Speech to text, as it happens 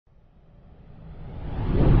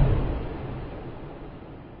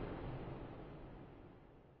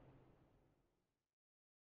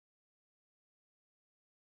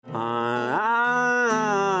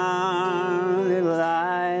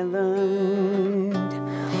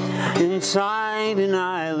inside an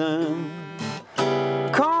island,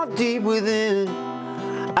 caught deep within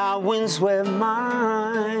our windswept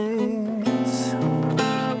minds,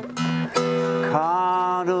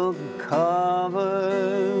 coddled,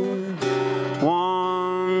 covered,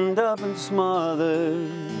 warmed up and smothered,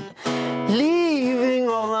 leaving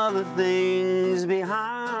all other things behind.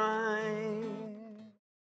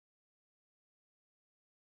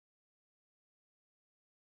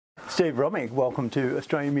 Steve Romig, welcome to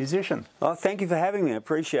Australian Musician. Oh, thank you for having me. I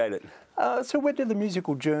appreciate it. So where did the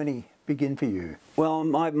musical journey begin for you? Well,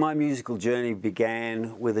 my musical journey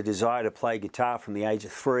began with a desire to play guitar from the age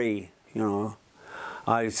of 3. You know,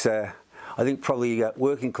 I think probably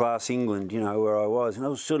working class England, you know, where I was, and I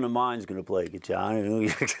was son of mine's going to play guitar. You know?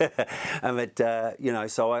 You know,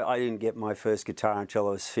 so I didn't get my first guitar until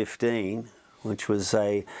I was 15, which was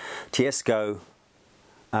a Tiesco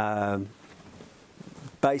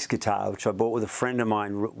bass guitar, which I bought with a friend of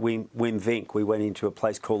mine, Wim Vink. We went into a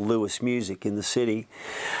place called Lewis Music in the city,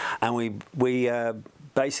 and we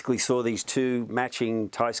basically saw these two matching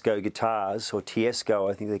Tiesco guitars, or Tiesco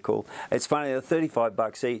I think they're called. It's funny, they're 35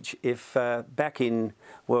 bucks each. If back in,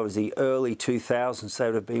 what was the early 2000s, they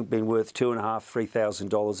would have been worth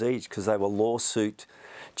 $2,500–3,000 each, because they were lawsuit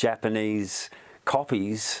Japanese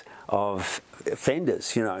copies of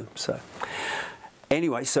Fenders, you know. So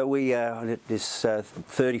anyway, so we did this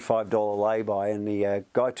 $35 lay-by, and the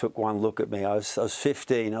guy took one look at me. I was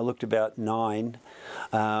 15, I looked about 9,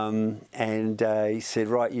 and he said,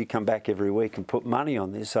 right, you come back every week and put money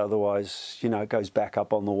on this, otherwise, you know, it goes back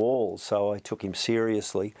up on the wall. So I took him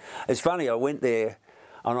seriously. It's funny, I went there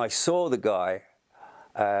and I saw the guy,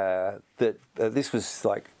 this was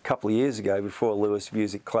like a couple of years ago before Lewis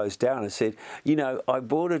Music closed down. I said, you know, I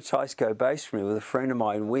bought a Tiesco bass from you with a friend of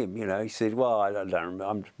mine, Wim. You know, he said, well, I don't remember,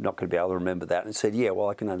 I'm not going to be able to remember that. And I said, yeah, well,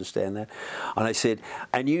 I can understand that. And I said,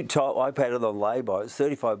 and you told, I paid it on lay-by, it was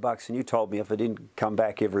 35 bucks, and you told me if I didn't come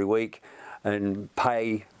back every week and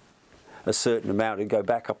pay a certain amount and go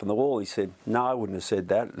back up on the wall. He said, no, I wouldn't have said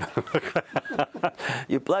that.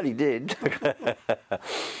 You bloody did.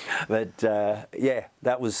 But yeah,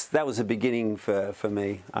 that was the beginning for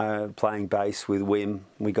me, playing bass with Wim.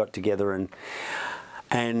 We got together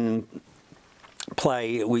and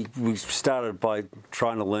play. We started by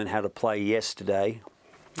trying to learn how to play Yesterday.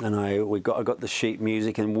 And I got the sheet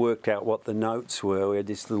music and worked out what the notes were. We had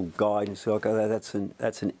this little guide, and so I go, that's an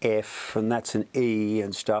F and that's an E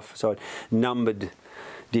and stuff. So I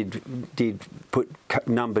did put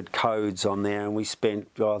numbered codes on there, and we spent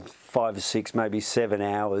 5 or 6, maybe 7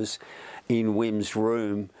 hours in Wim's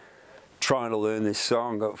room trying to learn this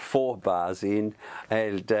song. Got 4 bars in,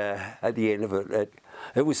 and at the end of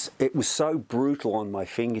it was so brutal on my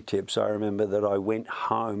fingertips. I remember that I went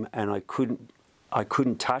home and I couldn't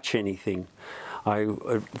touch anything.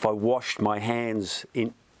 If I washed my hands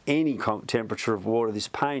in any temperature of water, this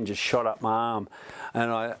pain just shot up my arm.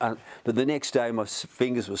 But the next day my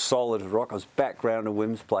fingers were solid as rock. I was back round to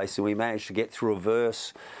Wim's place, and we managed to get through a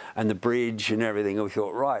verse and the bridge and everything. And we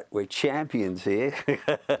thought, right, we're champions here.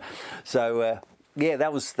 So yeah,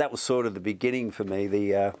 that was sort of the beginning for me.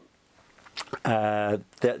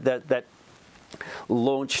 That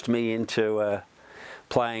launched me into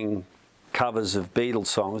playing covers of Beatles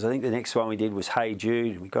songs. I think the next one we did was Hey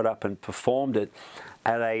Jude. We got up and performed it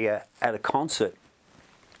at a concert.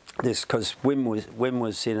 This because Wim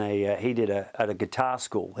was in at a guitar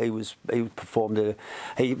school. He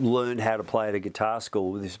learned how to play at a guitar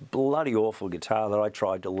school with this bloody awful guitar that I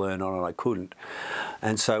tried to learn on and I couldn't.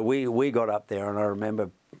 And so we got up there, and I remember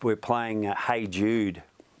we're playing Hey Jude,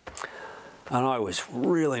 and I was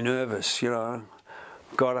really nervous, you know.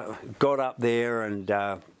 Got up there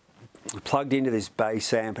and plugged into this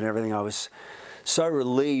bass amp and everything. I was so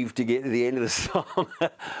relieved to get to the end of the song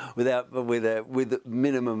with a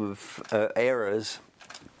minimum of errors.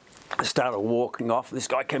 I started walking off. This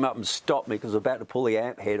guy came up and stopped me because I was about to pull the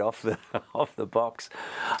amp head off the box.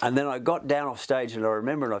 And then I got down off stage, and I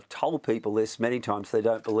remember, and I've told people this many times, they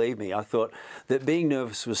don't believe me, I thought that being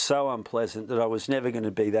nervous was so unpleasant that I was never going to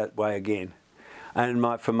be that way again. And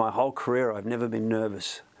for my whole career, I've never been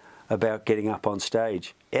nervous about getting up on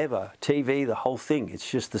stage, ever. TV, the whole thing, it's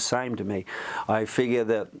just the same to me. I figure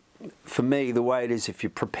that, for me, the way it is, if you're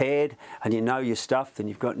prepared and you know your stuff, then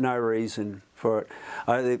you've got no reason for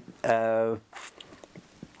it.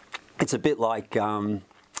 It's a bit like, you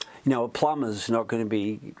know, a plumber's not going to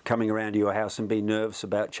be coming around to your house and be nervous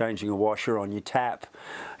about changing a washer on your tap.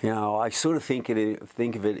 You know, I sort of think of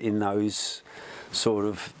it in those sort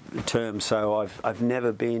of terms. So I've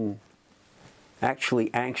never been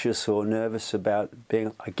actually anxious or nervous about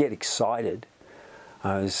being. I get excited.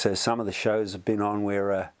 So some of the shows I've been on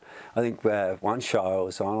where I think one show I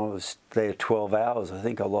was on, I was there 12 hours. I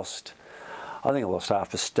think I lost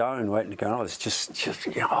half a stone waiting to go on. I was just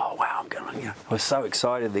oh wow, I'm going. I was so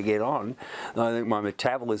excited to get on. And I think my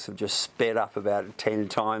metabolism just sped up about 10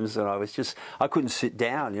 times, and I couldn't sit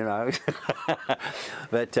down,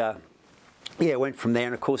 But yeah, went from there,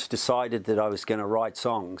 and of course decided that I was going to write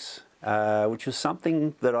songs, which was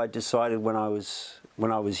something that I decided when I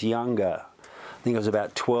was younger. I think I was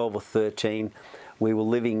about 12 or 13. We were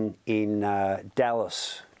living in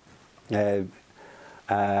Dallas. I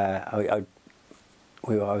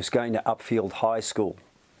was going to Upfield High School,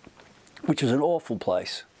 which was an awful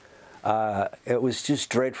place. It was just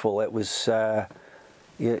dreadful. It was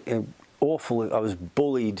awful. I was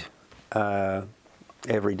bullied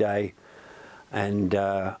every day, and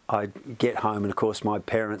I'd get home, and of course my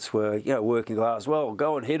parents were, working class. Well,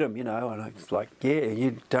 go and hit them, And I was like, yeah,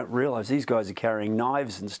 you don't realise these guys are carrying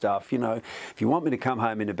knives and stuff, If you want me to come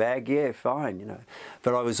home in a bag, yeah, fine,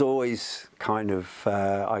 But I was always kind of,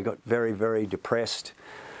 I got very, very depressed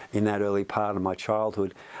in that early part of my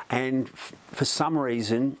childhood, and for some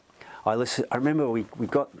reason, I remember we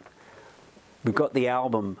got the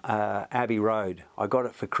album Abbey Road. I got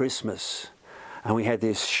it for Christmas. And we had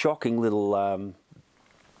this shocking little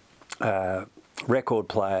record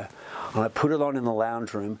player, and I put it on in the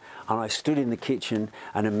lounge room, and I stood in the kitchen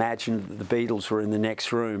and imagined that the Beatles were in the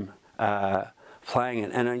next room playing it,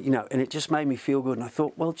 and and it just made me feel good. And I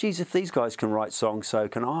thought, well, geez, if these guys can write songs, so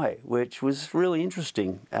can I, which was really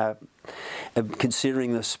interesting,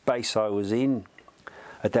 considering the space I was in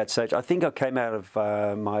at that stage. I think I came out of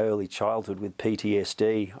my early childhood with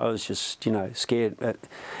PTSD. I was just, scared,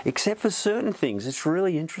 except for certain things. It's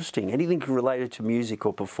really interesting. Anything related to music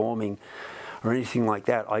or performing or anything like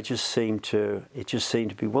that, it just seemed to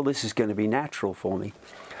be, well, this is going to be natural for me.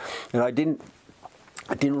 And I didn't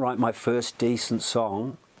write my first decent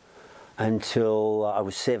song until I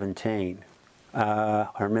was 17. I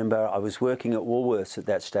remember I was working at Woolworths at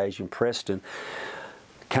that stage in Preston.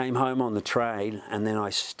 Came home on the train, and then I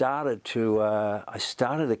started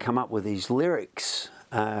to come up with these lyrics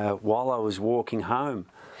while I was walking home.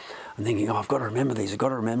 I'm thinking, oh, I've got to remember these. I've got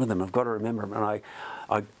to remember them. I've got to remember them. And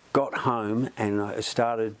I got home and I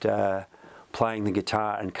started playing the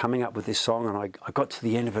guitar and coming up with this song. And I got to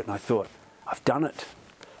the end of it, and I thought, I've done it.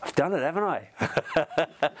 I've done it, haven't I?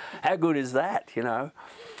 How good is that?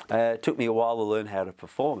 It took me a while to learn how to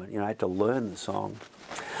perform it. I had to learn the song.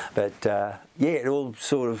 But yeah, it all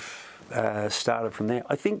sort of started from there.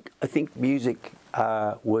 I think music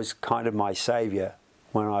was kind of my saviour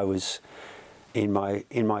when I was in my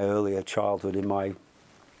earlier childhood, in my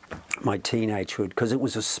teenagehood, because it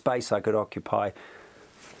was a space I could occupy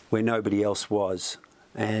where nobody else was,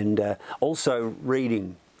 and also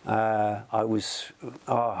reading. I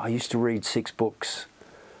used to read 6 books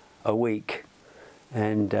a week,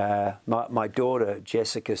 and my daughter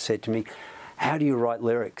Jessica said to me, "How do you write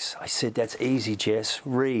lyrics?" I said, "That's easy, Jess.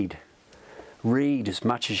 Read as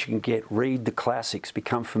much as you can get. Read the classics.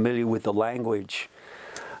 Become familiar with the language,"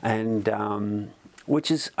 and which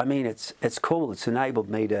is, I mean, it's cool. It's enabled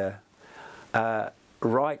me to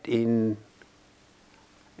write in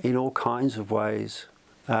all kinds of ways.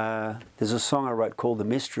 There's a song I wrote called "The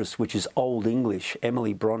Mistress," which is Old English,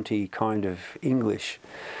 Emily Bronte kind of English,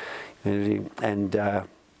 and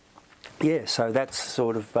yeah, so that's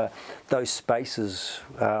sort of those spaces.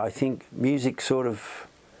 I think music sort of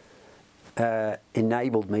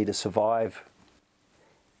enabled me to survive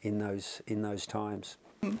in those times.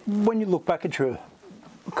 When you look back at your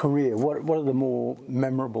career, what are the more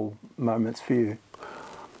memorable moments for you?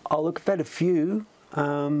 I'll look at a few.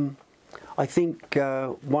 I think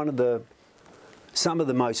some of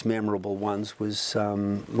the most memorable ones was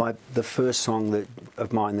the first song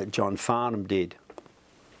of mine that John Farnham did.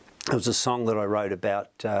 It was a song that I wrote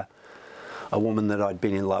about a woman that I'd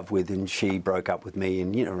been in love with, and she broke up with me,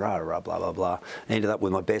 and rah rah blah blah blah. Ended up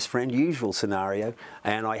with my best friend, usual scenario.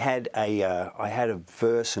 And I had a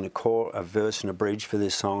verse and a verse and a bridge for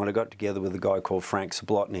this song, and I got together with a guy called Frank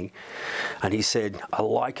Zablotny, and he said, "I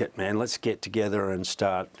like it, man. Let's get together and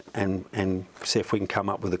start and see if we can come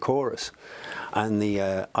up with a chorus." And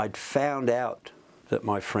I'd found out that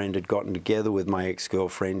my friend had gotten together with my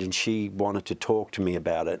ex-girlfriend, and she wanted to talk to me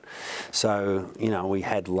about it. So, we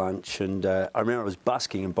had lunch, and I remember I was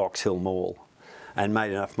busking in Box Hill Mall and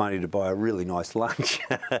made enough money to buy a really nice lunch.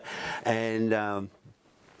 And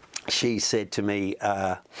she said to me,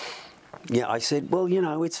 I said, "Well,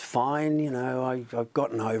 it's fine, I've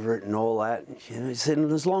gotten over it and all that." She said, "And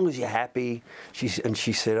as long as you're happy." She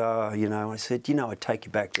said, "Oh, I said, I'd take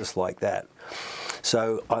you back just like that."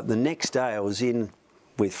 So the next day I was in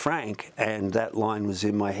with Frank, and that line was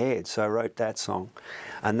in my head, so I wrote that song,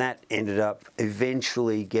 and that ended up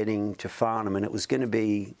eventually getting to Farnham, and it was going to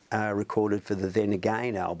be recorded for the Then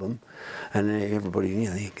Again album, and everybody, you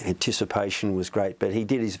know, the anticipation was great, but he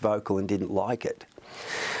did his vocal and didn't like it,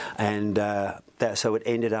 and so it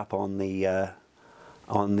ended up on the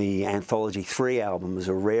Anthology 3 album as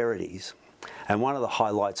a Rarities. And one of the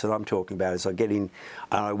highlights that I'm talking about is I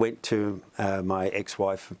went to my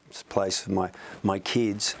ex-wife's place with my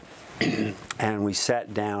kids, and we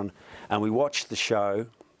sat down and we watched the show,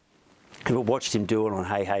 and we watched him do it on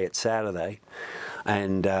Hey Hey It's Saturday,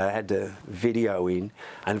 and had the video in,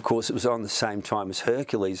 and of course it was on the same time as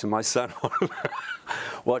Hercules, and my son wanted to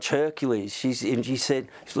watch Hercules. She said,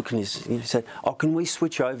 he's looking, he said, "Oh, can we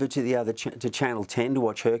switch over to the other to Channel 10 to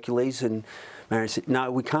watch Hercules?" And Mary said, "No,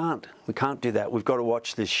 we can't do that. We've got to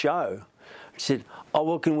watch this show." She said, "Oh,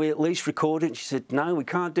 well, can we at least record it?" And she said, "No, we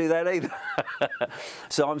can't do that either."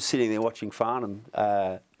 So I'm sitting there watching Farnham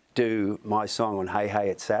do my song on Hey Hey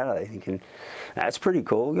It's Saturday, thinking, that's pretty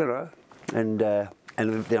cool, you know. And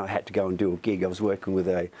then I had to go and do a gig. I was working with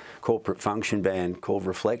a corporate function band called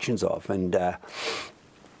Reflections Of, and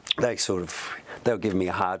they were giving me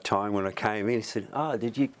a hard time when I came in. He said, "Oh,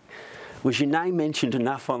 was your name mentioned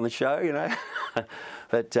enough on the show, you know?"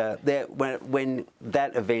 But when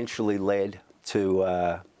that eventually led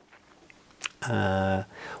to,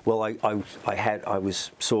 well, I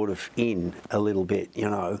was sort of in a little bit, you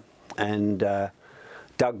know, and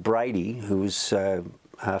Doug Brady, who was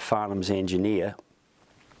Farnham's engineer,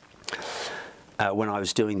 when I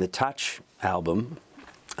was doing the Touch album,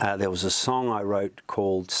 there was a song I wrote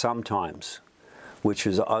called Sometimes, which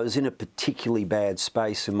was, I was in a particularly bad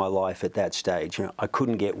space in my life at that stage. You know, I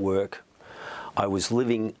couldn't get work. I was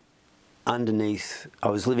living in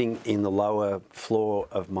the lower floor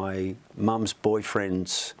of my mum's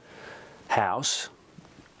boyfriend's house,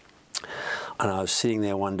 and I was sitting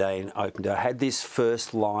there one day and opened it. I had this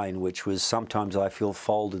first line, which was, "Sometimes I feel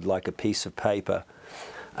folded like a piece of paper."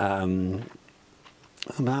 I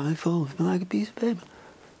fold like a piece of paper.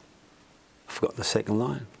 I forgot the second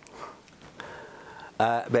line.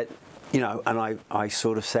 But, you know, and I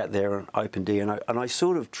sort of sat there and opened D, and I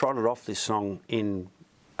sort of trotted off this song in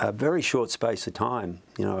a very short space of time,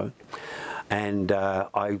 you know, and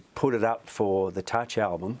I put it up for the Touch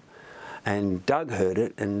album, and Doug heard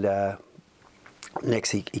it, and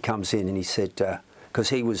next he comes in and he said, because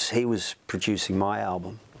he was producing my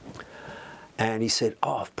album, and he said,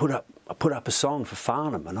 "Oh, I put up a song for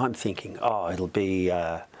Farnham," and I'm thinking, oh, it'll be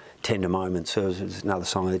Tender Moments. So there's another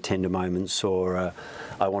song of the Tender Moments, or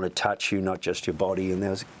I Want to Touch You, Not Just Your Body, and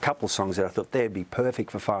there was a couple of songs that I thought they'd be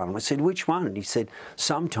perfect for Farnham. I said, "Which one?" And he said,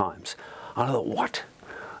 "Sometimes." And I thought, what?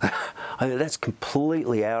 That's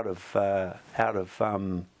completely out of that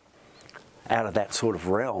sort of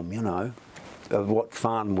realm, you know, of what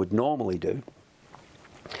Farnham would normally do.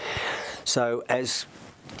 So as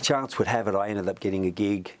chance would have it, I ended up getting a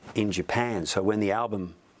gig in Japan. So when the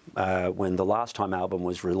album, when the Last Time album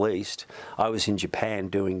was released, I was in Japan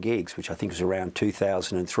doing gigs, which I think was around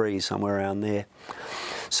 2003, somewhere around there.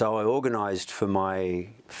 So I organised for my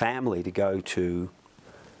family to go to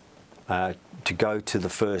the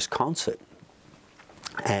first concert,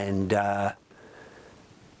 and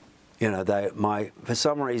you know, for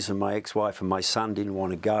some reason my ex-wife and my son didn't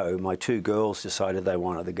want to go. My two girls decided they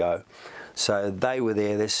wanted to go, so they were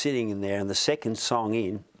there. They're sitting in there, and the second song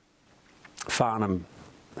in, Farnham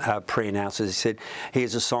pre-announces, he said,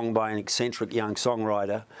 "Here's a song by an eccentric young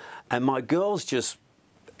songwriter," and my girls just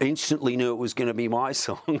instantly knew it was going to be my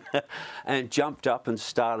song, and jumped up and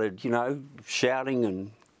started, you know, shouting and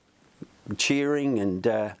cheering, and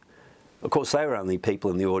of course they were only people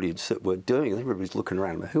in the audience that were doing it. Everybody's looking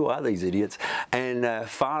around, who are these idiots? And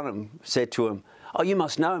Farnham said to him, "Oh, you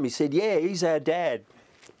must know him." He said, "Yeah, he's our dad."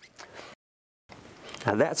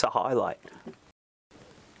 Now that's a highlight,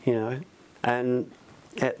 you know. And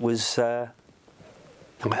it was, I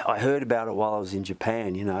heard about it while I was in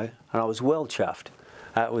Japan, you know, and I was well chuffed.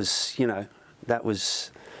 That was, you know, that's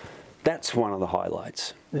one of the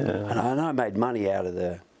highlights. Yeah. And I know I made money out of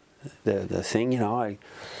the thing, you know.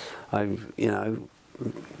 I you know,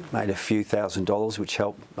 made a few $1,000s, which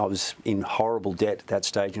helped. I was in horrible debt at that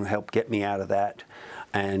stage, and helped get me out of that.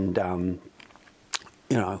 And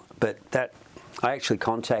you know, but that, I actually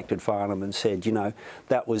contacted Farnham and said, you know,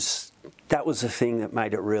 that was the thing that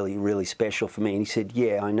made it really, really special for me. And he said,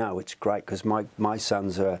 "Yeah, I know, it's great, because my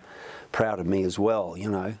sons are proud of me as well, you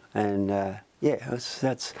know." And yeah,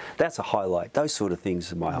 that's a highlight. Those sort of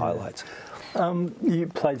things are my highlights. You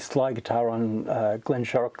played slide guitar on Glenn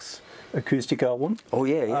Shorrock's acoustic album. Oh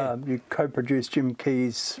yeah, yeah. You co-produced Jim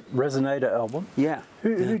Key's Resonator album. Yeah.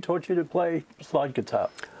 Who taught you to play slide guitar?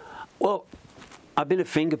 Well, I've been a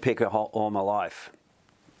finger picker all my life.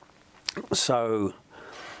 So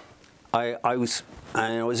I was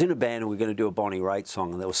in a band and we were going to do a Bonnie Raitt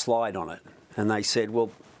song and there was slide on it. And they said,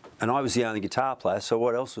 well, and I was the only guitar player, so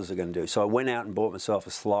what else was I going to do? So I went out and bought myself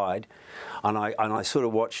a slide, and I sort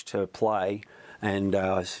of watched her play, and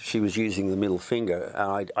she was using the middle finger.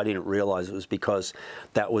 And I didn't realise it was because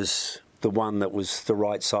that was the one that was the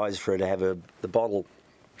right size for her to have the bottle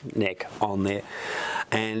neck on there.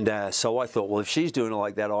 And so I thought, well, if she's doing it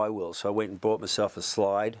like that, I will. So I went and bought myself a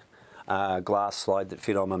slide, glass slide that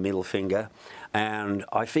fit on my middle finger, and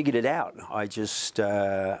I figured it out. I just,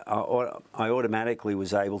 I automatically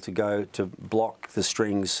was able to go to block the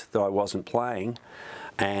strings that I wasn't playing,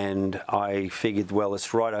 and I figured, well,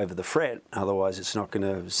 it's right over the fret, otherwise it's not going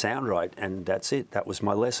to sound right, and that's it. That was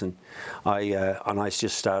my lesson. And I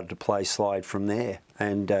just started to play slide from there,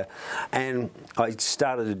 and I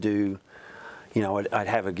started to do, you know, I'd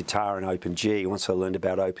have a guitar in open G once I learned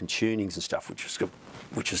about open tunings and stuff,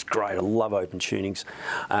 which is great. I love open tunings.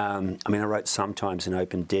 I mean, I wrote sometimes in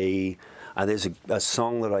open D. There's a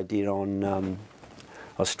song that I did on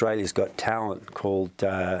Australia's Got Talent called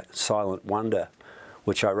Silent Wonder,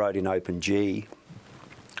 which I wrote in open G.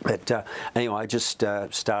 But anyway, I just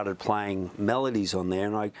started playing melodies on there,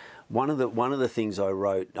 and one of the things I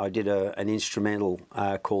wrote, I did an instrumental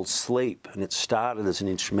called Sleep, and it started as an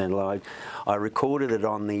instrumental. I recorded it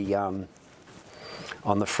on the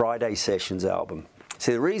Friday Sessions album.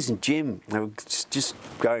 See, the reason Jim, just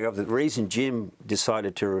going off, the reason Jim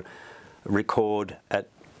decided to record at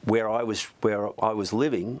where I was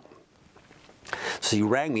living, so he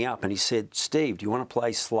rang me up and he said, Steve, do you want to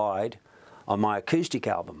play slide on my acoustic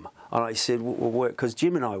album? And I said, well, because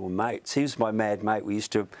Jim and I were mates. He was my mad mate. We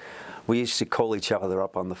used to call each other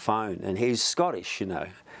up on the phone, and he's Scottish, you know.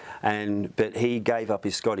 But he gave up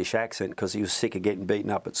his Scottish accent because he was sick of getting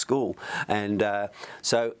beaten up at school, and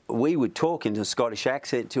so we would talk in a Scottish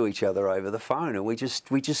accent to each other over the phone, and we just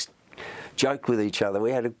joked with each other.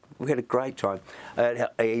 We had a great time.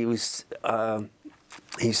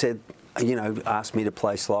 He said, you know, asked me to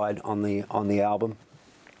play slide on the album,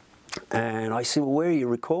 and I said, well, where are you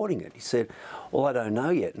recording it? He said, well, I don't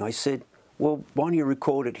know yet. And I said, well, why don't you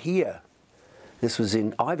record it here? This was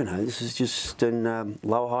in Ivanhoe. This was just in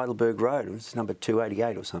Lower Heidelberg Road. It was number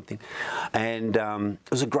 288 or something. And it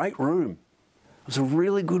was a great room. It was a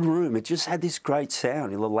really good room. It just had this great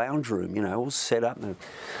sound in the lounge room, you know, all set up. And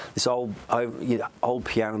this old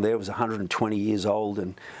piano there was 120 years old.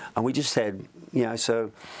 And we just had, you know,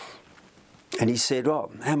 so... And he said,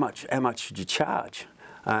 oh, how much did you charge?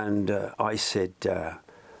 And I said, oh,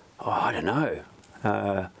 I don't know.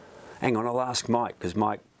 Hang on, I'll ask Mike, because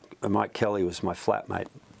Mike Kelly was my flatmate.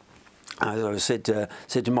 I said to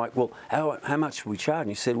Mike, well, how much will we charge? And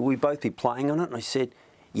he said, will we both be playing on it? And I said,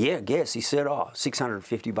 yeah, I guess. He said, oh,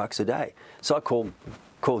 $650 a day. So I called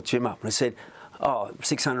Jim up and I said, oh,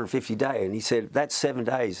 $650 a day. And he said, that's 7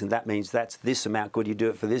 days, and that means that's this amount. Could you do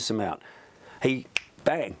it for this amount?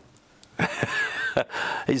 Bang.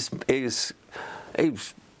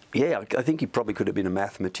 Yeah, I think he probably could have been a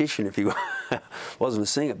mathematician if he wasn't a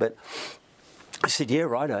singer, but I said, yeah,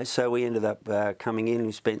 righto. So we ended up coming in.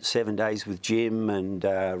 We spent 7 days with Jim and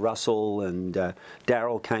Russell, and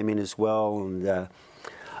Daryl came in as well, and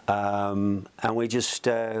we just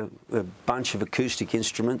a bunch of acoustic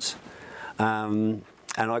instruments, and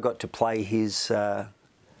I got to play his old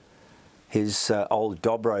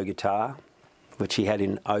Dobro guitar, which he had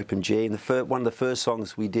in open G. And one of the first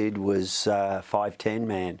songs we did was 510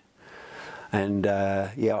 Man, and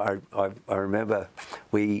yeah, I remember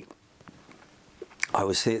I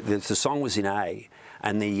was there. The song was in A,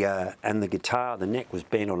 and the guitar, the neck was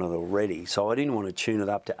bent on it already, so I didn't want to tune it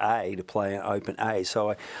up to A to play open A. So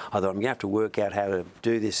I thought, I'm going to have to work out how to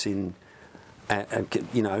do this you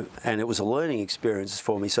know, and it was a learning experience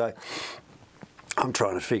for me. So I'm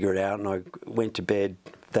trying to figure it out, and I went to bed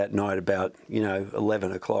that night about, you know,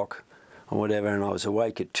 11 o'clock or whatever, and I was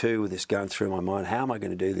awake at 2 with this going through my mind. How am I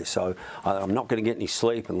going to do this? So I'm not going to get any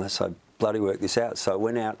sleep unless I bloody work this out. So I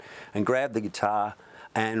went out and grabbed the guitar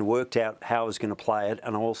and worked out how I was going to play it,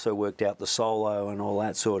 and I also worked out the solo and all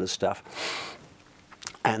that sort of stuff.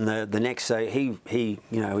 And the next day, he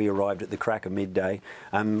arrived at the crack of midday.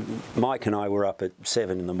 Mike and I were up at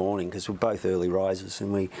 7 in the morning because we're both early risers,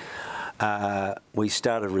 and we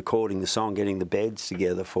started recording the song, getting the beds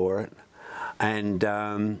together for it. And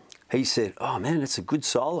he said, "Oh man, that's a good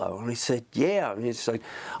solo." And he said, "Yeah." And he's like,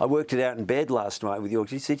 "I worked it out in bed last night with York."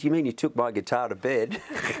 He said, "You mean you took my guitar to bed?"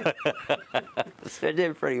 I said,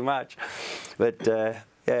 "Yeah, pretty much." But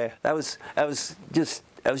yeah, that was just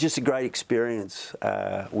a great experience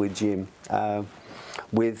with Jim.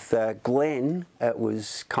 With Glenn, it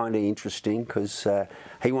was kind of interesting because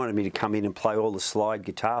he wanted me to come in and play all the slide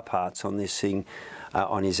guitar parts on this thing.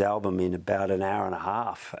 On his album in about an hour and a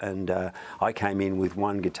half, and I came in with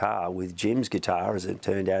one guitar, with Jim's guitar, as it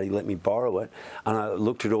turned out. He let me borrow it, and I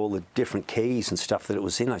looked at all the different keys and stuff that it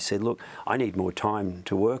was in. I said, "Look, I need more time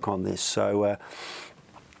to work on this." So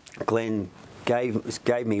Glenn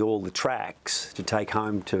gave me all the tracks to take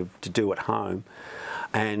home to do at home,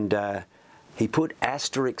 and he put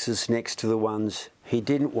asterisks next to the ones he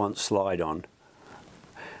didn't want slide on.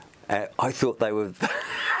 I thought they were,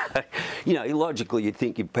 you know, logically you'd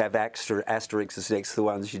think you'd have asterisks next to the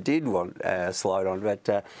ones you did want slide on,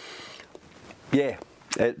 but yeah.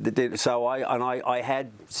 So I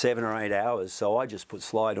had 7 or 8 hours, so I just put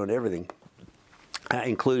slide on everything,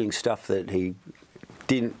 including stuff that he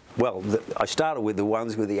didn't. Well, I started with the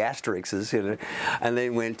ones with the asterisks, you know, and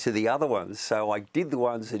then went to the other ones. So I did the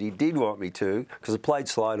ones that he did want me to, because I played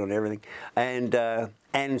slide on everything,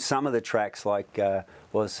 and some of the tracks like.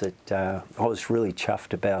 I was really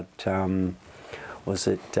chuffed about,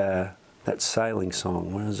 that sailing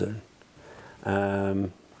song, what is it?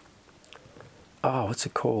 What's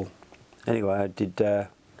it called? Anyway, I did a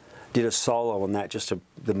solo on that, just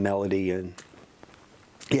the melody, and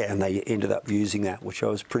yeah, and they ended up using that, which I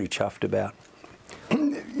was pretty chuffed about.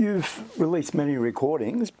 You've released many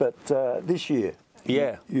recordings, but this year,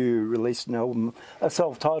 yeah, you released an album, a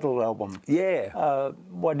self-titled album. Yeah.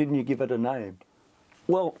 Why didn't you give it a name?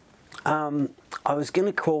 Well, I was going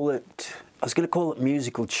to call it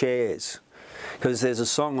Musical Chairs, because there's a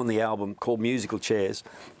song on the album called Musical Chairs,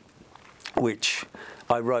 which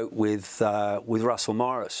I wrote with Russell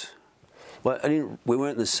Morris. Well, we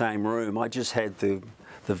weren't in the same room. I just had the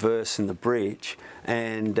verse and the bridge,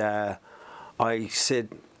 and I said.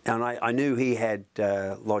 And I knew he had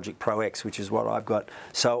Logic Pro X, which is what I've got.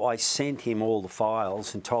 So I sent him all the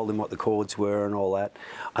files and told him what the chords were and all that.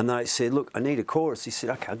 And then I said, "Look, I need a chorus." He said,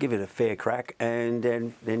 "Okay, I'll give it a fair crack." And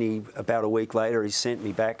then he, about a week later, he sent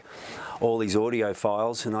me back all these audio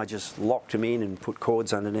files, and I just locked them in and put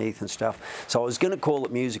chords underneath and stuff. So I was going to call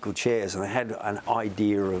it Musical Chairs, and I had an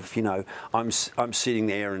idea of, you know, I'm sitting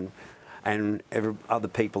there and other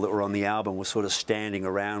people that were on the album were sort of standing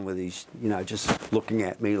around with these, you know, just looking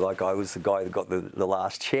at me like I was the guy that got the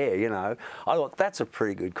last chair, you know. I thought, that's a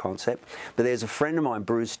pretty good concept. But there's a friend of mine,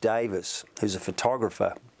 Bruce Davis, who's a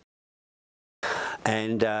photographer,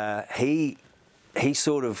 and he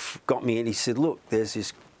sort of got me in. He said, "Look, there's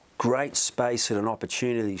this great space at an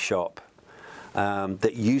opportunity shop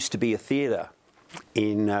that used to be a theatre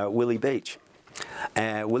in Willie Beach,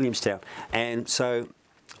 Williamstown." And so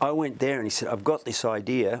I went there, and he said, "I've got this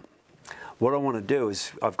idea. What I want to do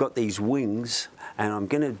is, I've got these wings, and I'm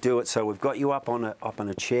going to do it so we've got you up on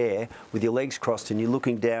a chair with your legs crossed, and you're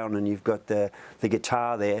looking down, and you've got the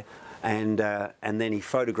guitar there." And then he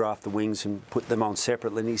photographed the wings and put them on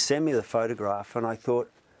separately. And he sent me the photograph, and I thought,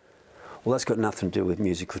 well, that's got nothing to do with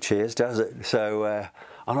Musical Chairs, does it? So,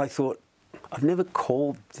 and I thought, I've never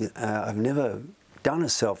done a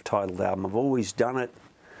self-titled album. I've always done it.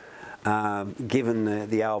 Given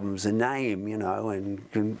the albums a name, you know,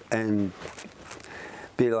 and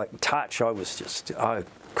be like Touch. I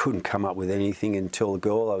couldn't come up with anything until the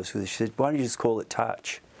girl I was with, she said, "Why don't you just call it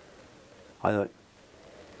Touch?" I thought,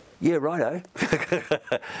 yeah, righto,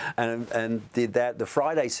 and did that. The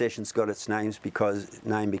Friday sessions got its name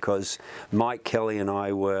because Mike Kelly and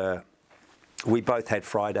I we both had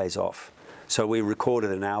Fridays off, so we recorded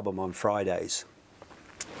an album on Fridays,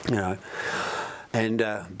 you know. And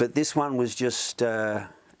but this one was just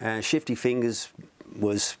Shifty Fingers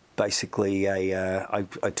was basically I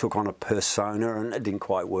took on a persona, and it didn't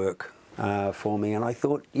quite work for me. And I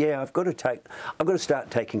thought, yeah, I've got to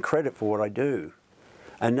start taking credit for what I do,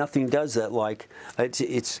 and nothing does that. Like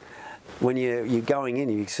it's when you're going in,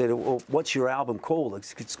 you said, "Well, what's your album called?"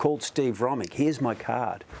 It's called Steve Romig. Here's my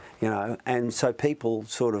card, you know. And so people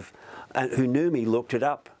sort of who knew me looked it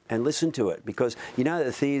up and listen to it, because you know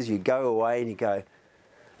the thing is, you go away and you go,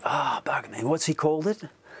 "Oh, bugger man, what's he called it?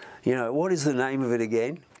 You know, what is the name of it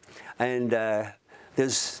again?" And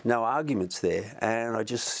there's no arguments there. And I've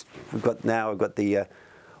got the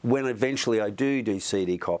when eventually I do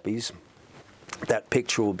CD copies, that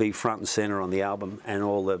picture will be front and center on the album, and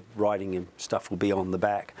all the writing and stuff will be on the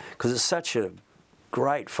back, because it's such a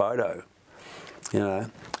great photo, you know.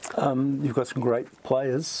 You've got some great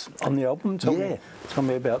players on the album. Tell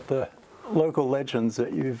me about the local legends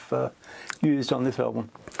that you've used on this album.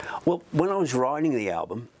 Well, when I was writing the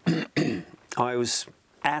album, I was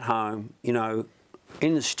at home, you know,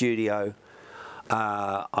 in the studio.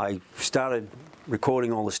 I started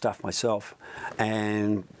recording all the stuff myself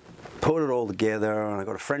and put it all together, and I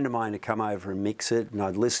got a friend of mine to come over and mix it, and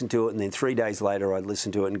I'd listen to it, and then 3 days later I'd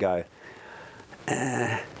listen to it and go,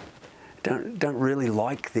 don't really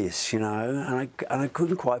like this, you know, and I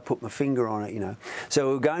couldn't quite put my finger on it, you know.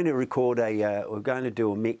 So we're going to record we're going to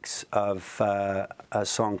do a mix of a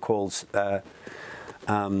song called See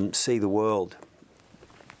the World.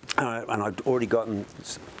 And I'd already gotten,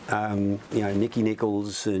 you know, Nicky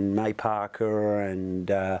Nichols and May Parker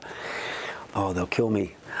and, oh, they'll kill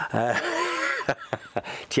me,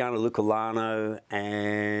 Tiana Lucalano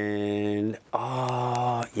and,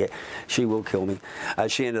 oh, yeah, she will kill me.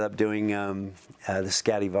 She ended up doing the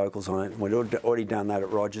scatty vocals on it. We'd already done that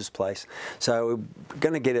at Roger's place. So we're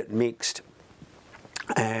going to get it mixed.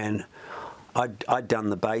 And I'd done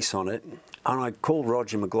the bass on it. And I called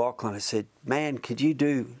Roger McLaughlin. I said, man, could you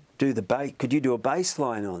do the bass? Could you do a bass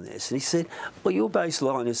line on this? And he said, well, your bass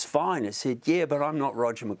line is fine. I said, yeah, but I'm not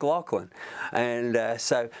Roger McLaughlin. And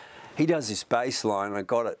so he does this bass line, and I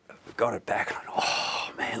got it back. And I, oh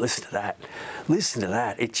man, listen to that! Listen to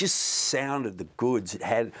that! It just sounded the goods. It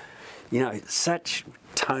had, you know, such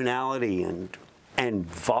tonality and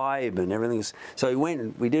vibe and everything. So we went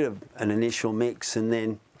and we did an initial mix, and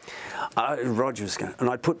then Roger was going, and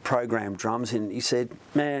I put programmed drums in. He said,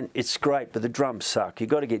 man, it's great, but the drums suck. You've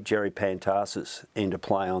got to get Jerry Pantasis in to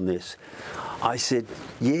play on this. I said,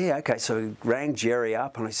 yeah, okay. So I rang Jerry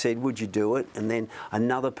up and I said, would you do it? And then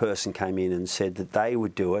another person came in and said that they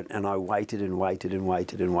would do it, and I waited and waited and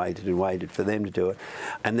waited and waited and waited for them to do it.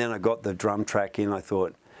 And then I got the drum track in. I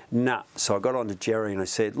thought, nah. So I got on to Jerry and I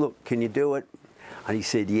said, look, can you do it? And he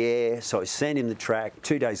said, yeah. So I sent him the track.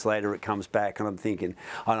 2 days later, it comes back, and I'm thinking,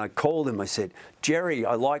 and I called him. I said, Jerry,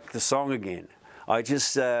 I like the song again. I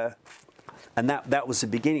just, and that was the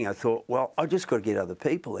beginning. I thought, well, I just got to get other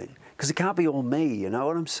people in, because it can't be all me. You know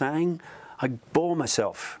what I'm saying? I bore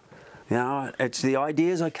myself. You know, it's the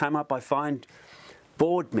ideas I came up, I find,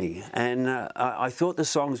 bored me, and I thought the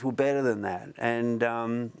songs were better than that.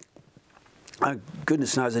 And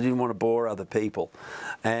goodness knows I didn't want to bore other people.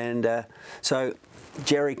 And so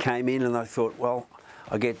Jerry came in, and I thought, well,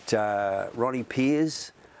 I'll get Ronnie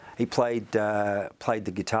Piers. He played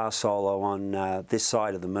the guitar solo on This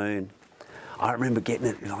Side of the Moon. I remember getting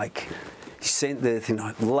it, like, he sent the thing,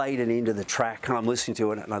 I laid it into the track, and I'm listening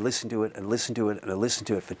to it, and I listened to it, and listened to it, and I listened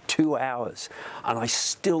to it for 2 hours. And I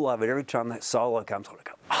still love it. Every time that solo comes on, I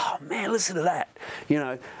go, oh man, listen to that. You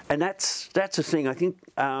know, and that's the thing. I think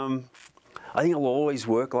it'll always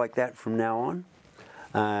work like that from now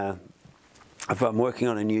on. If I'm working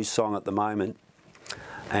on a new song at the moment,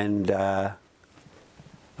 and I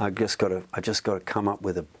just got to come up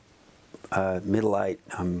with a middle eight.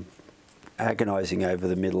 I'm agonising over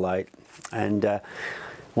the middle eight, and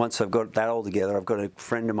once I've got that all together, I've got a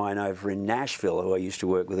friend of mine over in Nashville who I used to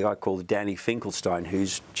work with, a guy called Danny Finkelstein,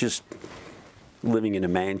 who's just living in a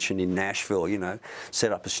mansion in Nashville, you know,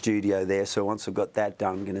 set up a studio there. So once I've got that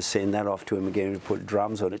done, I'm going to send that off to him again to put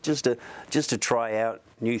drums on it, just to try out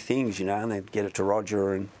new things, you know, and then get it to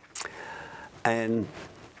Roger. And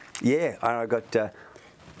yeah, I got a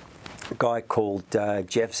guy called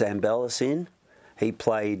Jeff Zambellis in. He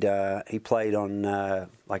played on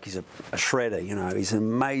like he's a shredder, you know. He's an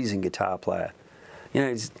amazing guitar player. You know,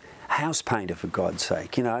 he's a house painter, for God's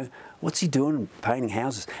sake. You know, what's he doing painting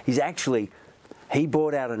houses? He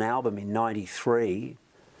brought out an album in '93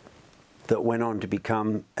 that went on to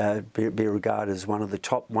become be regarded as one of the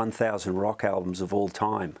top 1,000 rock albums of all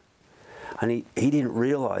time. And he didn't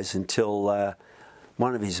realise until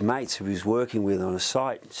one of his mates who he was working with on a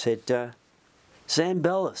site said,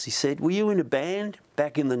 Zambellis, he said, were you in a band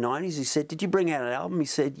back in the 90s? He said, did you bring out an album? He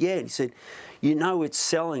said, yeah. And he said, you know it's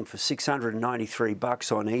selling for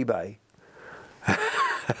 $693 on eBay.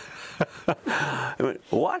 I went,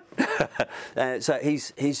 what? So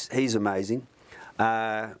he's amazing.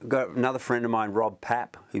 Got another friend of mine, Rob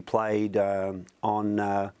Papp, who played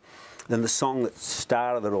on then the song that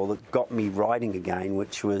started it all, that got me writing again,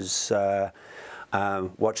 which was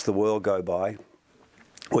Watch the World Go By,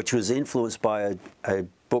 which was influenced by a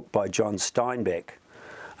book by John Steinbeck,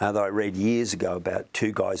 that I read years ago about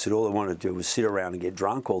two guys that all they wanted to do was sit around and get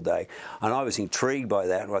drunk all day. And I was intrigued by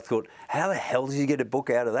that. And I thought, how the hell did he get a book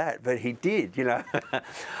out of that? But he did, you know.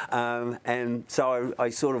 And so I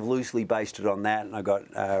sort of loosely based it on that. And I got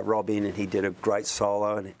Rob in, and he did a great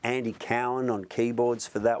solo. And Andy Cowan on keyboards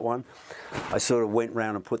for that one. I sort of went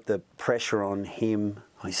round and put the pressure on him.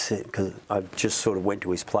 I said, because I just sort of went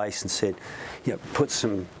to his place and said, you know, put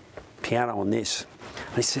some piano on this.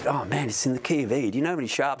 And he said, oh man, it's in the key of E. Do you know how many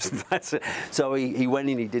sharps? So he went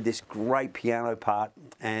in, he did this great piano part,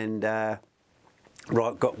 and went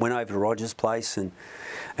over to Roger's place and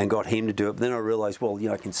got him to do it. But then I realised, well, you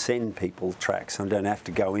know, I can send people tracks. I don't have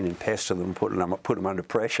to go in and pester them, put them under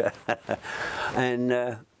pressure.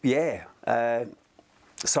 And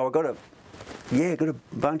so I got a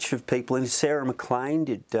bunch of people in. Sarah McLean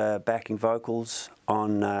did backing vocals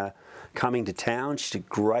on Coming to Town. She did a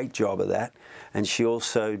great job of that. And she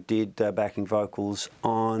also did backing vocals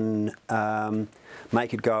on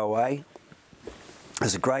Make It Go Away.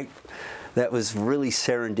 That was really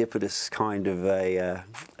serendipitous kind of a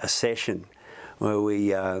session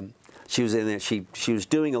where she was in there, she was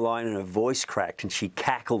doing a line and her voice cracked and she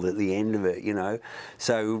cackled at the end of it, you know.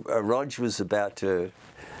 So Rog was about to,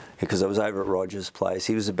 because I was over at Roger's place,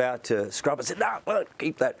 he was about to scrub it. I said, no, look,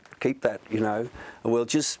 keep that, you know, and we'll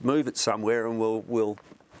just move it somewhere and we'll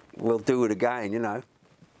do it again, you know.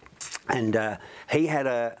 And he had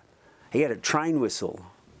a train whistle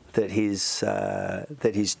that his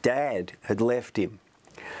dad had left him,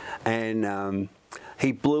 and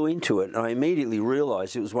he blew into it, and I immediately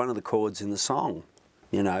realised it was one of the chords in the song,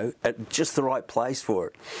 you know, at just the right place for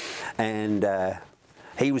it. And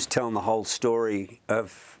he was telling the whole story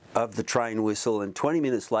of the train whistle, and 20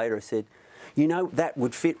 minutes later I said, you know, that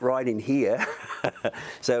would fit right in here.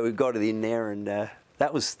 So we got it in there, and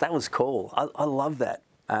that was cool. I love that.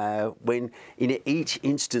 When in each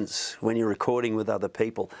instance, when you're recording with other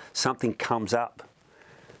people, something comes up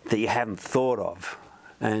that you haven't thought of,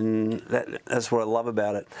 and that's what I love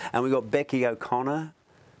about it. And we got Becky O'Connor,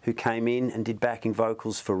 who came in and did backing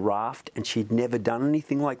vocals for Raft, and she'd never done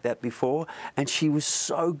anything like that before, and she was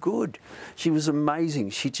so good. She was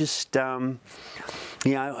amazing. She just, you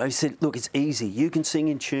know, I said, look, it's easy. You can sing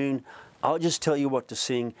in tune. I'll just tell you what to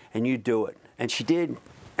sing, and you do it. And she did.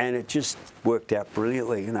 And it just worked out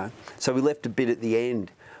brilliantly, you know. So we left a bit at the end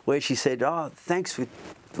where she said, oh, thanks for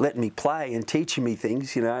letting me play and teaching me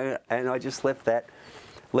things, you know. And I just left that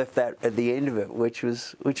at the end of it, which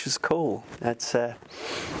was cool. That's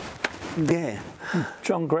yeah.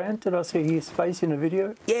 John Grant, did I see his face in a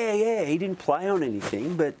video? Yeah. He didn't play on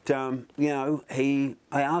anything, but you know, I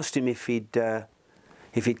asked him if he'd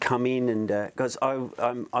come in, and because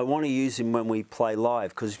I want to use him when we play live,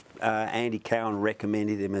 because Andy Cowan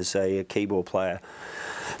recommended him as a keyboard player.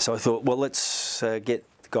 So I thought, well, let's get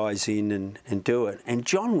the guys in and do it. And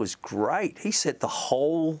John was great. He set the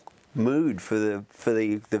whole mood for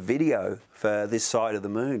the video for This Side of the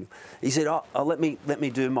Moon. He said, oh, let me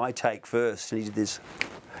do my take first. And he did this,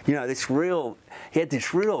 you know, he had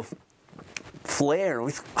this real flair, and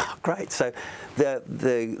we thought, oh, great. So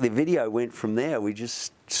the video went from there. We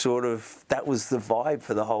just sort of, that was the vibe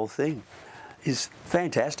for the whole thing. It's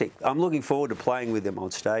fantastic. I'm looking forward to playing with them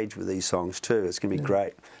on stage with these songs too. It's going to be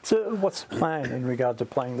great. So what's the plan in regard to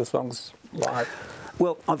playing the songs live?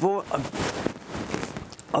 Well, I've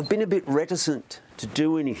been a bit reticent to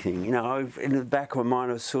do anything. You know, in the back of my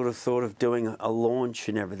mind, I've sort of thought of doing a launch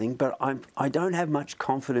and everything, but I don't have much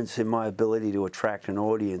confidence in my ability to attract an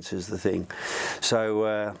audience is the thing.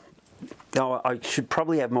 So I should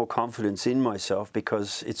probably have more confidence in myself,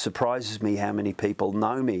 because it surprises me how many people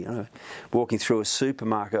know me. You know, walking through a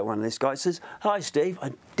supermarket, one of these guys says, "Hi, Steve."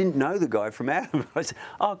 I didn't know the guy from Adam. I said,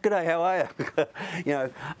 "Oh, g'day, how are you?" You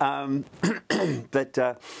know,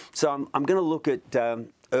 but so I'm going to look at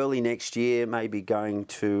early next year, maybe going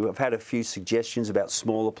to. I've had a few suggestions about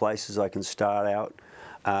smaller places I can start out,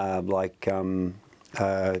 like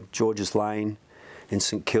George's Lane in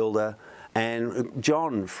St Kilda. And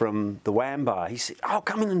John from the Wham Bar, he said, "Oh,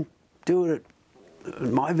 come in and do it at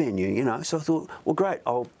my venue," you know. So I thought, well, great.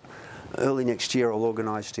 Early next year, I'll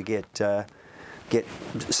organise to get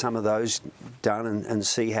some of those done and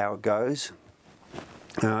see how it goes.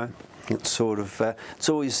 You know, it's sort of it's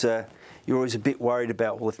always you're always a bit worried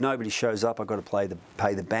about, well, if nobody shows up, I've got to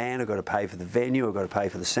pay the band, I've got to pay for the venue, I've got to pay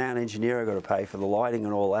for the sound engineer, I've got to pay for the lighting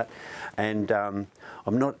and all that. And I'm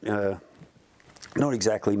not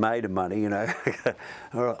exactly made of money, you know.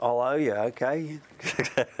 I'll owe you, okay.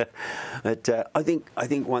 But I think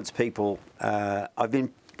once people, I've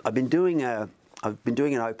been doing an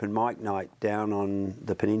open mic night down on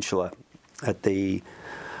the peninsula at the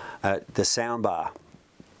Sound Bar,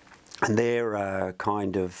 and they're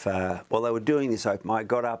kind of, well, they were doing this open. I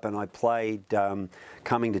got up and I played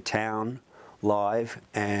Coming to Town live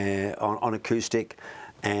on acoustic,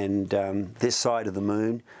 and This Side of the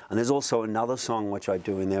Moon. And there's also another song which I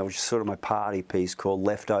do in there, which is sort of my party piece, called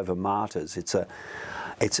Leftover Martyrs. It's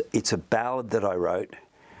a ballad that I wrote,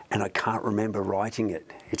 and I can't remember writing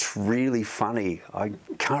it. It's really funny. I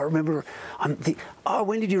can't remember. Oh,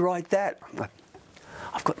 when did you write that?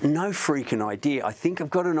 I've got no freaking idea. I think I've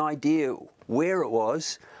got an idea where it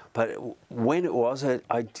was, but when it was,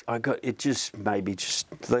 I got it. Just maybe just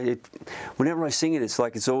whenever I sing it, it's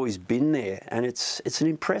like it's always been there, and it's an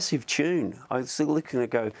impressive tune. I was still looking and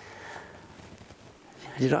go,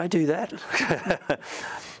 did I do that?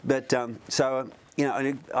 But so you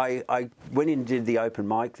know, I went in and did the open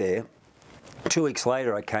mic there. 2 weeks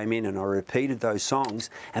later, I came in and I repeated those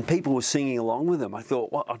songs, and people were singing along with them. I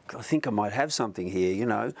thought, well, I think I might have something here, you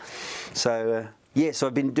know. So, yeah, so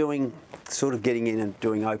I've been doing, sort of getting in and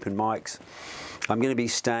doing open mics. I'm going to be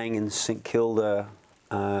staying in St Kilda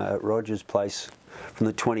at Roger's place from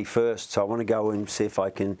the 21st, so I want to go and see if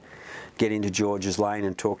I can get into George's Lane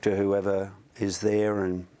and talk to whoever is there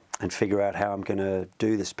and figure out how I'm going to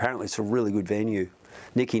do this. Apparently, it's a really good venue.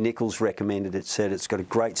 Nicky Nichols recommended it, said it's got a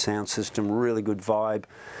great sound system, really good vibe,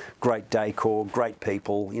 great decor, great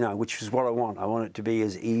people, you know, which is what I want. I want it to be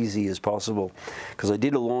as easy as possible. Because I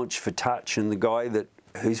did a launch for Touch, and the guy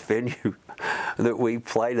whose venue that we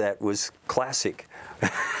played at was classic.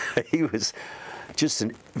 He was just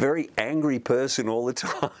a very angry person all the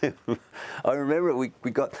time. I remember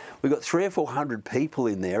we got 300 or 400 people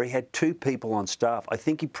in there. He had 2 people on staff. I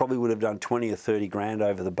think he probably would have done 20 or 30 grand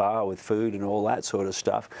over the bar with food and all that sort of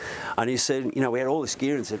stuff. And he said, you know, we had all this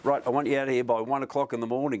gear, and said, right, I want you out of here by 1 o'clock in the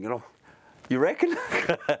morning. You know, you reckon?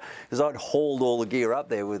 Because I'd hauled all the gear up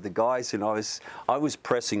there with the guys, and I was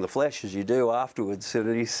pressing the flesh, as you do afterwards.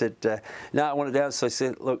 And he said, no, I want it down. So I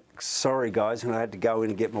said, look, sorry guys, and I had to go in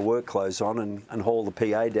and get my work clothes on and haul the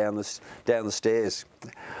PA down the stairs.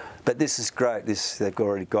 But this is great. They've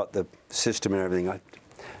already got the system and everything. I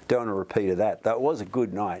don't want a repeat of that. That was a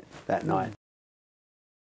good night that night.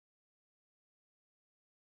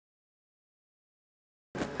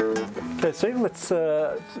 Okay, Steve, let's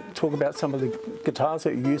talk about some of the guitars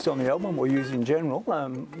that you used on the album, or used in general.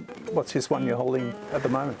 What's this one you're holding at the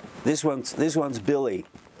moment? This one's Billy.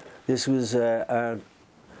 This was a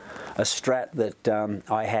Strat that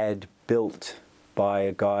I had built by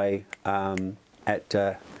a guy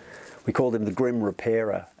at, we called him the Grim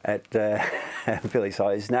Repairer at Billy's. So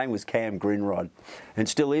his name was Cam Grinrod, and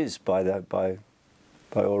still is by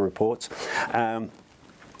all reports.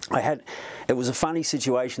 It was a funny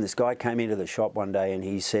situation. This guy came into the shop one day and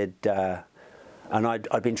he said, and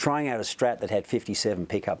I'd been trying out a Strat that had 57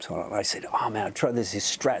 pickups on it. And I said, oh man, I've tried this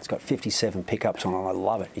Strat, it's got 57 pickups on it, I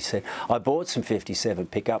love it. He said, I bought some 57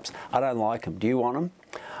 pickups, I don't like them, do you want them?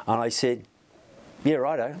 And I said, yeah,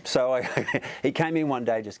 righto. So he came in one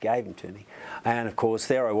day, just gave them to me. And of course,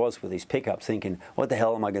 there I was with these pickups thinking, what the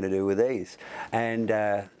hell am I going to do with these? And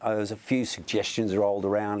there was a few suggestions rolled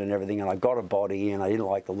around and everything, and I got a body and I didn't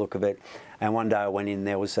like the look of it. And one day I went in,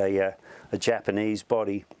 there was a Japanese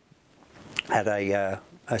body at a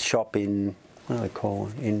shop in, what do they call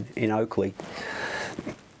it, in Oakley.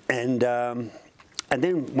 And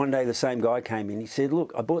then one day the same guy came in, he said,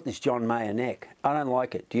 look, I bought this John Mayer neck. I don't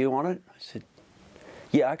like it. Do you want it? I said,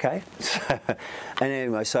 yeah, okay. And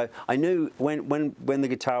anyway, so I knew when the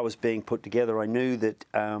guitar was being put together, I knew that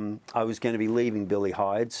I was going to be leaving Billy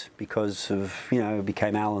Hyde's because of, you know, it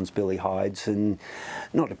became Alan's Billy Hyde's, and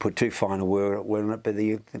not to put too fine a word on it, but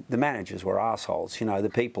the managers were assholes. You know, the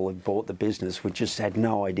people who bought the business just had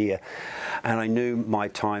no idea, and I knew my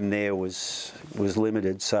time there was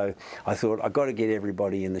limited. So I thought I've got to get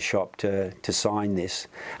everybody in the shop to sign this,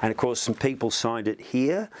 and of course some people signed it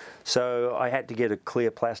here. So I had to get a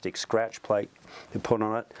clear plastic scratch plate to put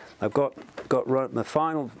on it. I've got the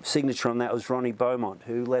final signature on that was Ronnie Beaumont,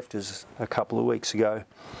 who left us a couple of weeks ago.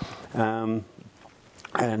 And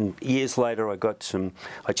years later,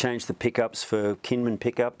 I changed the pickups for Kinman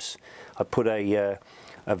pickups. I put a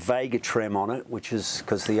Vega trem on it, which is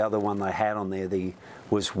because the other one they had on there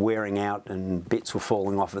was wearing out and bits were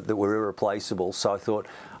falling off it that were irreplaceable. So I thought,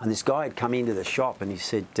 and this guy had come into the shop and he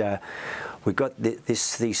said, we've got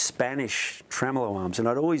these Spanish tremolo arms, and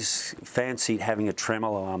I'd always fancied having a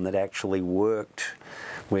tremolo arm that actually worked,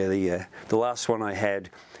 where the last one I had,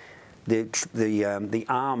 the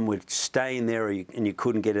arm would stay in there and you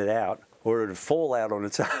couldn't get it out, or it would fall out on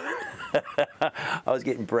its own. I was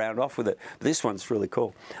getting browned off with it. But this one's really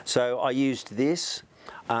cool. So I used this.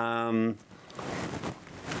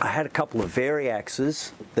 I had a couple of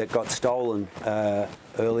Variaxes that got stolen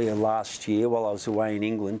earlier last year while I was away in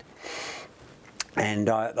England. And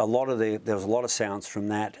there was a lot of sounds from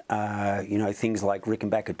that, you know, things like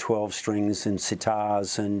Rickenbacker 12 strings and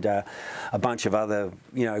sitars and a bunch of other,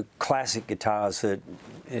 you know, classic guitars that,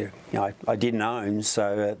 you know, I didn't own.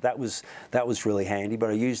 So that was really handy. But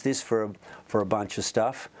I used this for a bunch of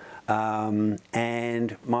stuff.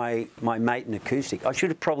 And my Maton acoustic. I should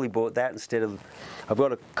have probably bought that instead of. I've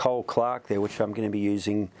got a Cole Clark there, which I'm going to be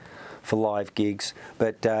using for live gigs.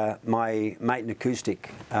 But my Maton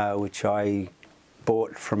acoustic, which I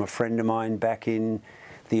bought from a friend of mine back in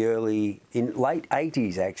the late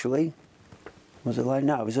 80s actually. Was it late?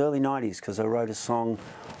 No, it was early 90s because I wrote a song.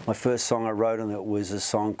 My first song I wrote on it was a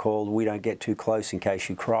song called "We Don't Get Too Close in Case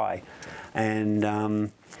You Cry,"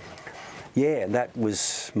 and yeah, that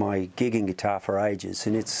was my gigging guitar for ages,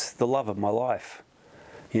 and it's the love of my life.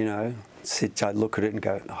 You know, I look at it and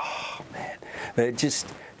go, oh man, but it just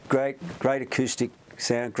great acoustic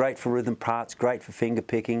sound, great for rhythm parts, great for finger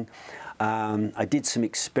picking. I did some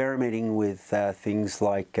experimenting with things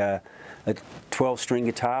like 12-string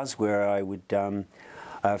guitars, where I would,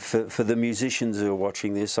 for the musicians who are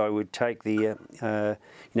watching this, I would take the, you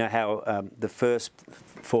know how the first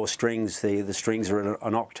 4 strings, the strings are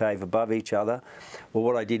an octave above each other. Well,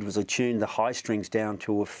 what I did was I tuned the high strings down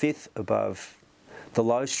to 1/5 above the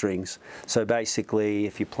low strings. So basically,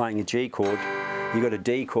 if you're playing a G chord, you've got a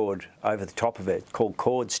D chord over the top of it called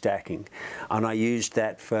chord stacking, and I used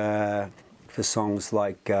that for songs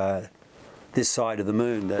like This Side of the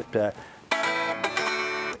Moon, that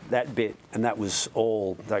bit, and that was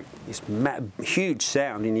all like this huge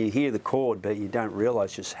sound, and you hear the chord, but you don't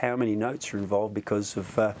realise just how many notes are involved because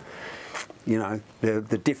of you know,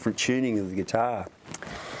 the different tuning of the guitar.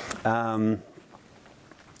 Yeah,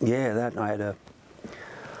 that I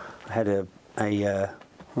had a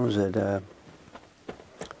what was it?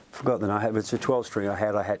 Forgot the name. It's a 12-string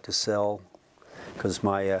I had to sell because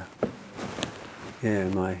my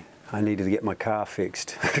I needed to get my car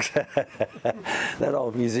fixed. That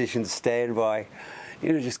old musician standby,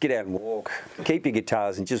 you know, just get out and walk. Keep your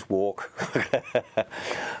guitars and just walk.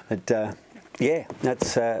 But yeah,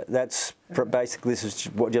 that's basically, this is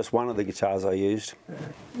just one of the guitars I used.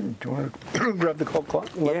 Do you want to grab the cold clock?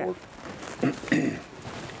 Yeah.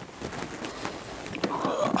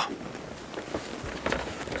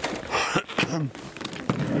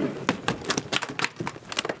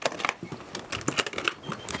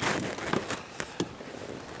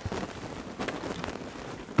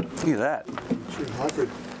 Look at that. It's a hybrid.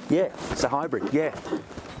 Yeah, it's a hybrid, yeah.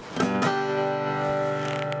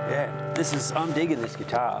 Yeah, I'm digging this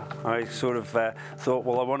guitar. I sort of thought,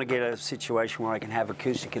 well, I want to get a situation where I can have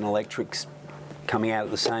acoustic and electrics coming out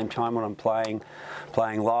at the same time when I'm playing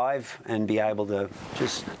live, and be able to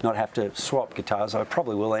just not have to swap guitars. I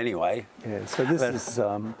probably will anyway. Yeah, so this is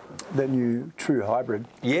the new true hybrid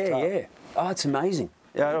guitar. Yeah. Oh, it's amazing.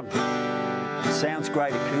 It sounds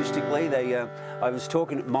great acoustically. I was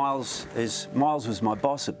talking to Miles was my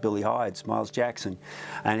boss at Billy Hyde's, Miles Jackson,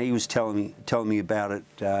 and he was telling me about it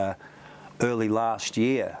early last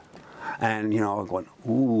year, and you know, I went,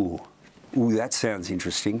 ooh, that sounds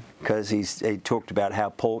interesting, because he talked about how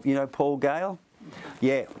Paul Gale,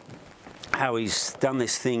 yeah, how he's done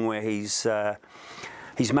this thing where he's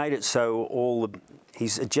made it so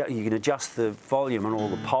you can adjust the volume on all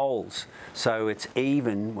the poles, so it's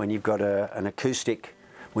even when you've got an acoustic.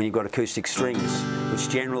 When you've got acoustic strings, which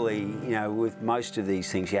generally, you know, with most of these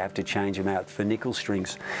things, you have to change them out for nickel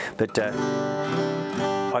strings. But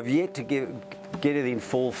I've yet to get it in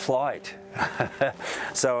full flight,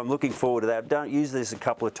 so I'm looking forward to that. Don't use this a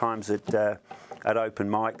couple of times at open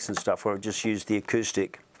mics and stuff, where I just use the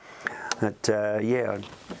acoustic. But yeah, I'm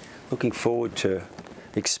looking forward to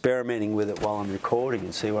experimenting with it while I'm recording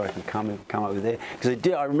and see what I can come up with there.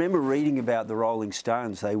 Because I remember reading about the Rolling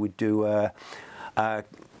Stones. They would do.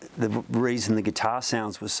 The reason the guitar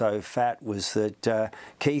sounds were so fat was that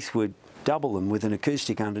Keith would double them with an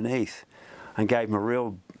acoustic underneath and gave them a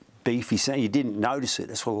real beefy sound. You didn't notice it.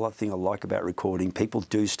 That's one thing I like about recording. People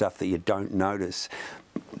do stuff that you don't notice,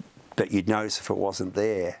 but you'd notice if it wasn't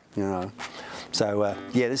there, you know. So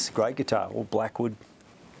yeah, this is a great guitar, all Blackwood.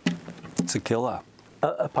 It's a killer.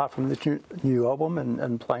 Apart from the new album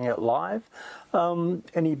and playing it live,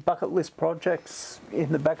 any bucket list projects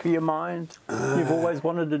in the back of your mind you've always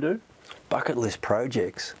wanted to do? Bucket list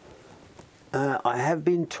projects? I have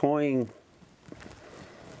been toying.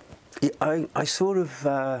 I sort of,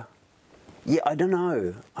 yeah, I don't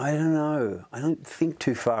know. I don't think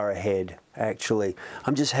too far ahead, actually.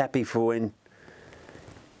 I'm just happy for when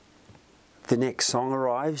the next song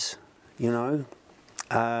arrives, you know.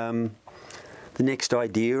 the next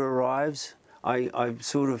idea arrives. I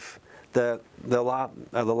sort of the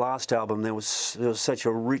last album there was such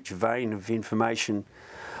a rich vein of information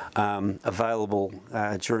available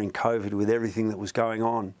during COVID with everything that was going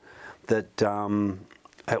on that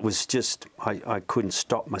it was just I couldn't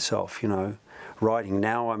stop myself, you know, writing.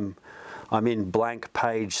 Now I'm in blank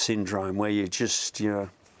page syndrome where you just, you know,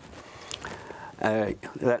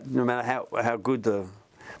 that no matter how good the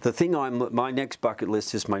thing my next bucket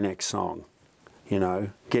list is my next song, you know,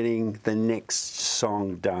 getting the next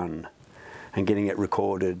song done and getting it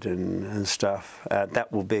recorded and stuff.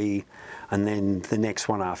 That will be, and then the next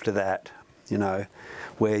one after that, you know,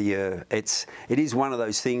 where it is one of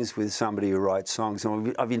those things with somebody who writes songs.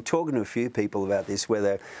 And I've been talking to a few people about this, where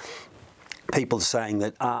they're people saying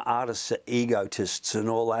that artists are egotists and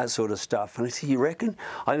all that sort of stuff. And I say, you reckon?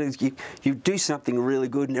 You do something really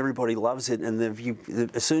good and everybody loves it, and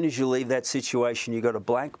as soon as you leave that situation, you've got a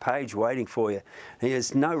blank page waiting for you. And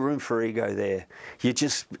there's no room for ego there.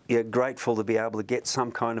 You're grateful to be able to get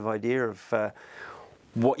some kind of idea of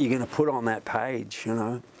what you're going to put on that page, you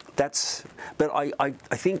know. But I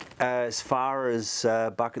think as far as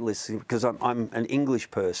bucket lists, because I'm an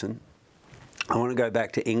English person, I want to go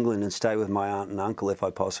back to England and stay with my aunt and uncle if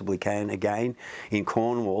I possibly can, again in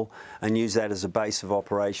Cornwall, and use that as a base of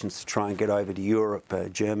operations to try and get over to Europe,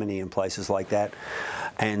 Germany and places like that,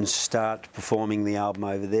 and start performing the album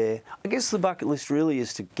over there. I guess the bucket list really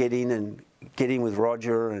is to get in with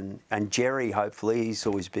Roger and Jerry, hopefully, he's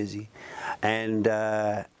always busy, and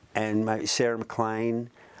maybe Sarah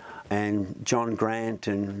McLean and John Grant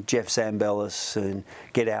and Jeff Zambellis, and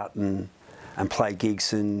get out and play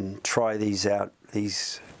gigs and try these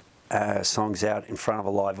songs out in front of a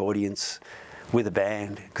live audience with a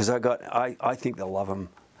band, because I think they'll love them.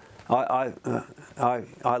 I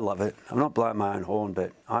love it. I'm not blowing my own horn,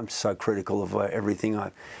 but I'm so critical of everything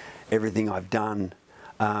I've done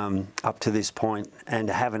up to this point, and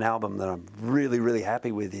to have an album that I'm really, really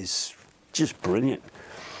happy with is just brilliant.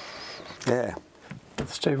 Yeah.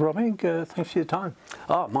 Steve Romig, thanks for your time.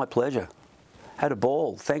 Oh, my pleasure. Had a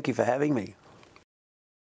ball. Thank you for having me.